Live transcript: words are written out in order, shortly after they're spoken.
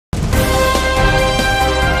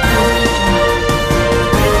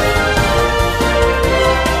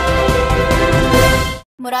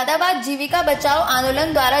मुरादाबाद जीविका बचाओ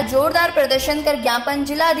आंदोलन द्वारा जोरदार प्रदर्शन कर ज्ञापन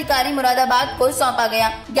जिला अधिकारी मुरादाबाद को सौंपा गया।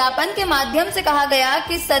 ज्ञापन के माध्यम से कहा गया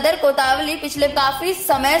कि सदर कोतवाली पिछले काफी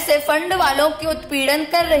समय से फंड वालों की उत्पीड़न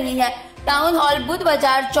कर रही है। टाउन हॉल बुध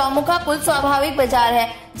बाजार चौमुखा पुल स्वाभाविक बाजार है,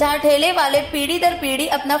 जहां ठेले वाले पीढ़ी दर पीढ़ी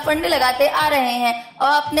अपना फंड लगाते आ रहे हैं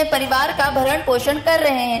और अपने परिवार का भरण पोषण कर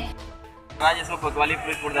रहे हैं। जिसमें कोतवाली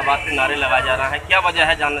पुलिस मुरादाबाद से नारे लगाया जा रहा है, क्या वजह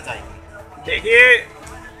है, जानना चाहिए। देखिए,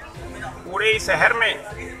 पूरे शहर में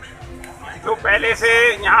जो पहले से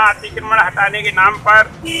यहाँ अतिक्रमण हटाने के नाम पर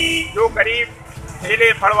जो गरीब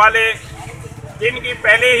ठेले फड़ वाले, जिनकी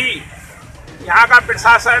पहले ही यहाँ का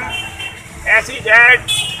प्रशासन SEZ,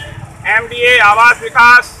 MDA, आवास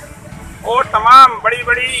विकास और तमाम बड़ी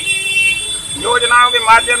बड़ी योजनाओं के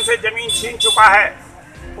माध्यम से जमीन छीन चुका है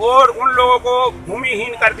और उन लोगों को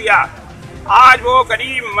भूमिहीन कर दिया। आज वो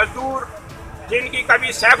गरीब मजदूर जिनकी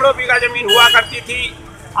कभी सैकड़ों बीघा जमीन हुआ करती थी,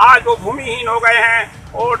 आज वो भूमिहीन हो गए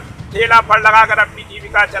हैं और ठेला फल लगाकर अपनी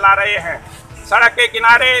जीविका चला रहे हैं। सड़क के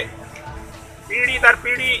किनारे पीढ़ी दर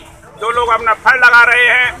पीढ़ी जो लोग अपना फल लगा रहे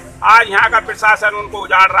हैं, आज यहाँ का प्रशासन उनको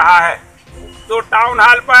उजाड़ रहा है। तो टाउन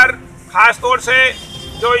हॉल पर खास तौर से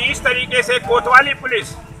जो इस तरीके से कोतवाली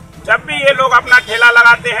पुलिस, जब भी ये लोग अपना ठेला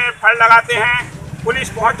लगाते हैं, फल लगाते हैं, पुलिस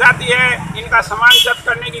पहुंच जाती है, इनका सामान जब्त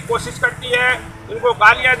करने की कोशिश करती है, इनको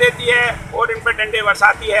गालियां देती है और इन पर डंडे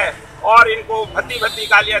बरसाती है और इनको भद्दी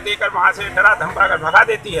गालियां देकर वहां से डरा धमका कर भगा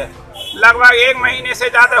देती है। लगभग 1 महीने से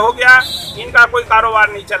ज़्यादा हो गया, इनका कोई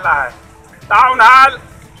कारोबार नहीं चल रहा है। टाउन हॉल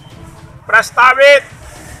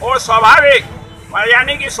प्रस्तावित और स्वाभाविक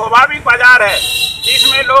यानी कि स्वाभाविक बाजार है,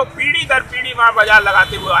 जिसमें लोग पीढ़ी दर पीढ़ी वहाँ बाजार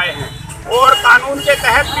लगाते हुए आए हैं और कानून के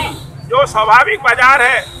तहत भी जो स्वाभाविक बाजार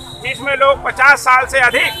है, जिसमें लोग 50 साल से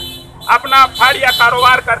अधिक अपना फड़ या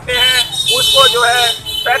कारोबार करते हैं, उसको जो है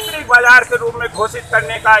पैतृक बाजार के रूप में घोषित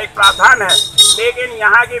करने का एक प्रावधान है। लेकिन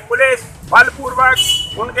यहाँ की पुलिस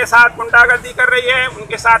बलपूर्वक उनके साथ गुंडागर्दी कर रही है,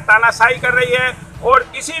 उनके साथ तानाशाही कर रही है और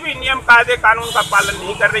किसी भी नियम कायदे कानून का पालन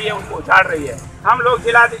नहीं कर रही है, उनको उछाड़ रही है। हम लोग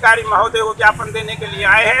जिलाधिकारी महोदय को ज्ञापन देने के लिए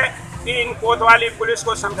आए हैं कि इन कोतवाली पुलिस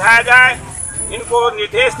को समझाया जाए, इनको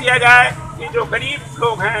निर्देश दिया जाए कि जो गरीब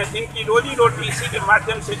लोग हैं, जिनकी रोजी रोटी इसी के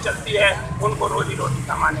माध्यम से चलती है, उनको रोजी रोटी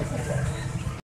कमाने दी जाए।